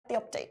the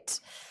update.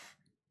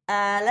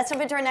 Let's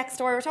jump into our next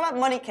story. We're talking about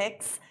money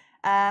kicks.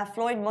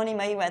 Floyd Money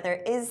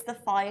Mayweather, is the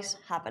fight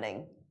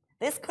happening?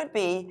 This could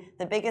be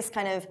the biggest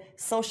kind of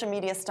social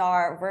media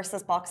star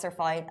versus boxer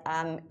fight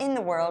in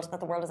the world that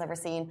the world has ever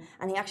seen.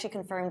 And he actually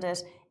confirmed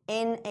it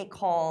in a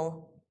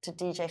call to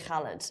DJ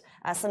Khaled.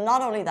 So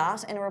not only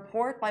that, in a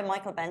report by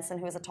Michael Benson,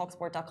 who is a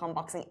TalkSport.com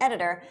boxing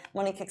editor,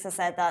 Money Kicks has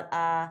said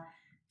that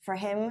for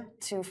him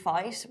to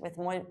fight with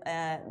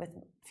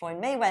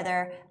Floyd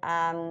Mayweather,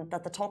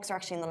 that the talks are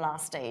actually in the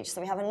last stage. So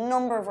we have a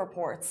number of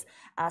reports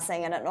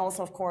saying it. And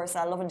also, of course,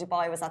 Lovin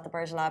Dubai was at the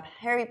Burj Al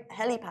Arab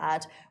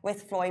helipad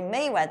with Floyd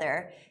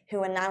Mayweather,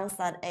 who announced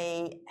that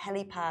a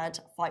helipad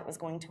fight was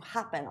going to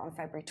happen on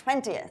February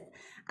 20th.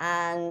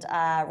 And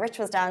Rich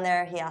was down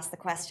there, he asked the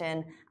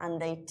question,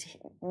 and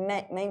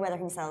Mayweather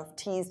himself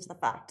teased the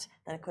fact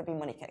that it could be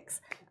money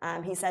kicks.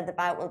 He said the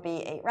bout will be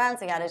 8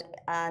 rounds, he added,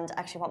 and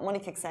actually what Money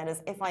Kicks said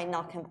is, if I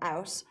knock him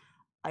out,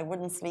 I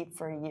wouldn't sleep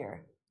for a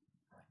year.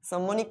 So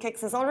Money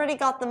Kicks has already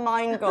got the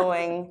mind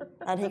going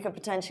that he could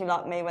potentially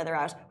lock Mayweather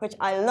out, which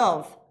I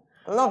love.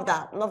 Love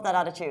that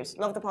attitude,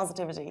 love the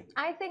positivity.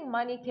 I think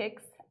Money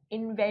Kicks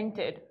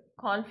invented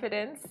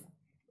confidence.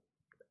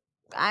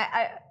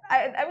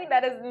 I mean,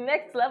 that is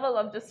next level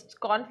of just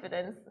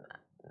confidence.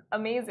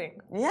 Amazing.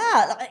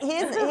 Yeah, he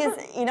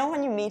is. You know,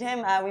 when you meet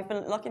him, we've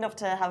been lucky enough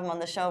to have him on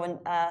the show, and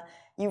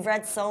you've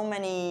read so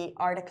many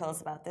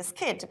articles about this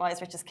kid, Dubai's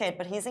richest kid,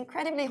 but he's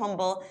incredibly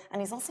humble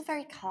and he's also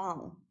very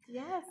calm.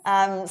 Yes.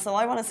 So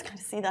I want to kind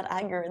of see that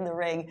anger in the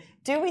ring.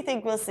 Do we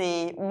think we'll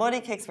see Money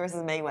Kicks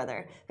versus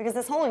Mayweather? Because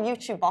this whole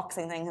YouTube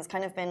boxing thing has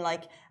kind of been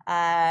like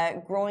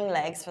growing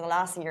legs for the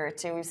last year or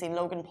two. We've seen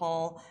Logan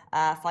Paul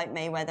fight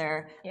Mayweather,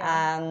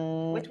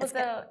 which was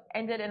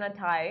ended in a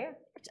tie.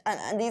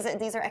 And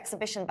these are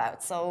exhibition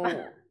bouts, so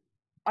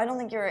I don't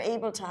think you're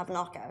able to have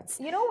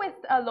knockouts. You know, with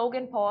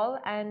Logan Paul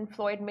and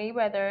Floyd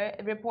Mayweather,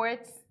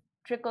 reports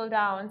trickle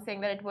down saying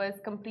that it was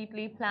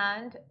completely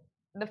planned.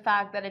 The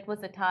fact that it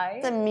was a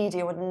tie. The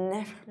media would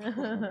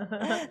never.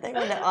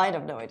 I'd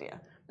have no idea.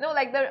 No,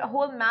 like the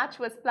whole match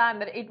was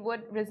planned that it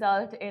would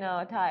result in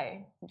a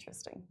tie.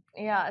 Interesting.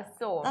 Yeah,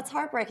 so. That's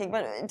heartbreaking,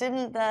 but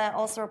didn't the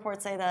also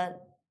report say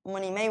that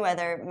Money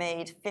Mayweather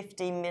made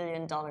 $50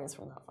 million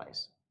from that fight?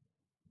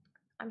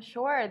 I'm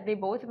sure they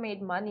both made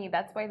money.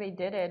 That's why they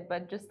did it.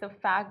 But just the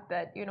fact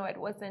that, you know, it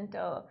wasn't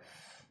a,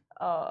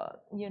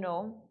 you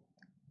know,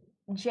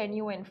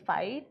 genuine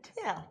fight.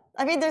 Yeah.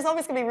 I mean, there's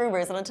always going to be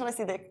rumors, and until I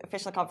see the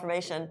official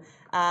confirmation,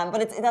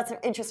 but that's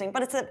interesting.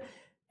 But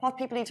what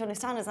people need to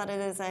understand is that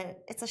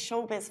it's a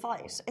showbiz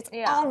fight. It's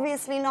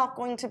obviously not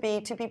going to be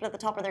two people at the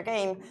top of their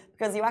game,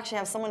 because you actually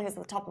have someone who's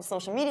at the top of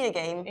social media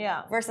game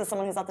versus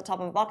someone who's at the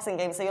top of a boxing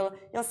game. So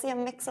you'll see a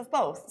mix of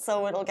both.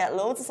 So it'll get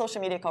loads of social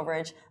media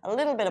coverage, a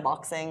little bit of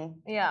boxing.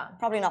 Yeah.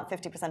 Probably not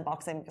 50%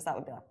 boxing, because that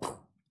would be like,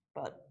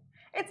 but.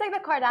 It's like the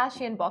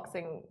Kardashian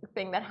boxing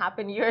thing that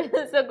happened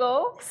years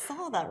ago. I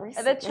saw that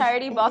recently. The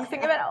charity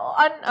boxing event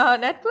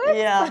on Netflix.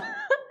 Yeah.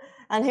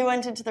 And who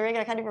went into the ring?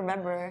 I can't even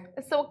remember.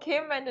 So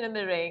Kim went in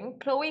the ring.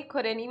 Chloe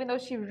couldn't, even though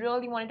she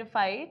really wanted to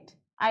fight.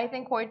 I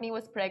think Courtney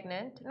was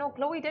pregnant. No,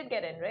 Chloe did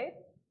get in, right?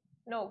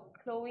 No,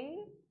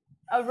 Chloe?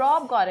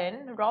 Rob got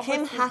in.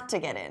 Kim had to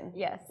get in.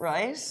 Yes.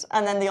 Right?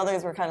 And then the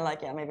others were kind of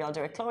like, yeah, maybe I'll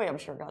do it. Chloe, I'm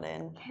sure, got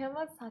in. Kim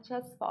was such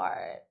a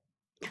smart.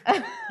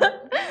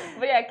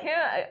 But yeah,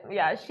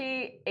 Kim,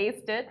 she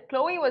aced it.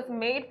 Chloe was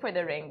made for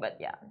the ring, but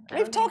yeah.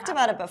 We've talked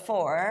about it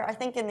before. I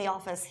think in the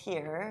office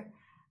here.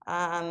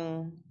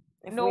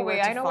 No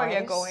way, I know where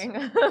you're going.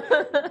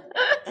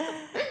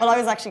 Well, I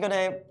was actually going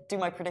to do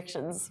my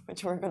predictions,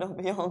 which were going to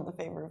be all in the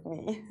favor of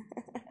me.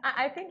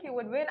 I think you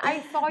would win.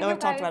 I saw you we've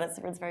guys... talked about it.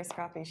 Sabrina's very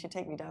scrappy. She'd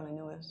take me down, I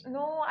know it.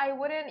 No, I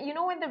wouldn't. You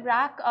know, in the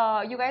rack,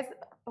 you guys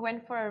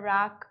went for a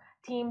rack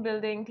team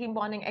building, team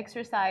bonding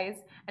exercise,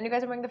 and you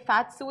guys are wearing the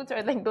fat suits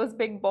or like those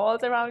big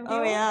balls around you.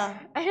 Oh, yeah.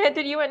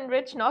 Did you and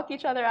Rich knock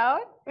each other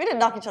out? We didn't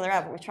knock each other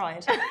out, but we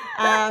tried.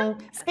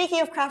 Speaking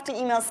of crafty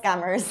email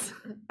scammers,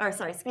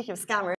 speaking of scammers,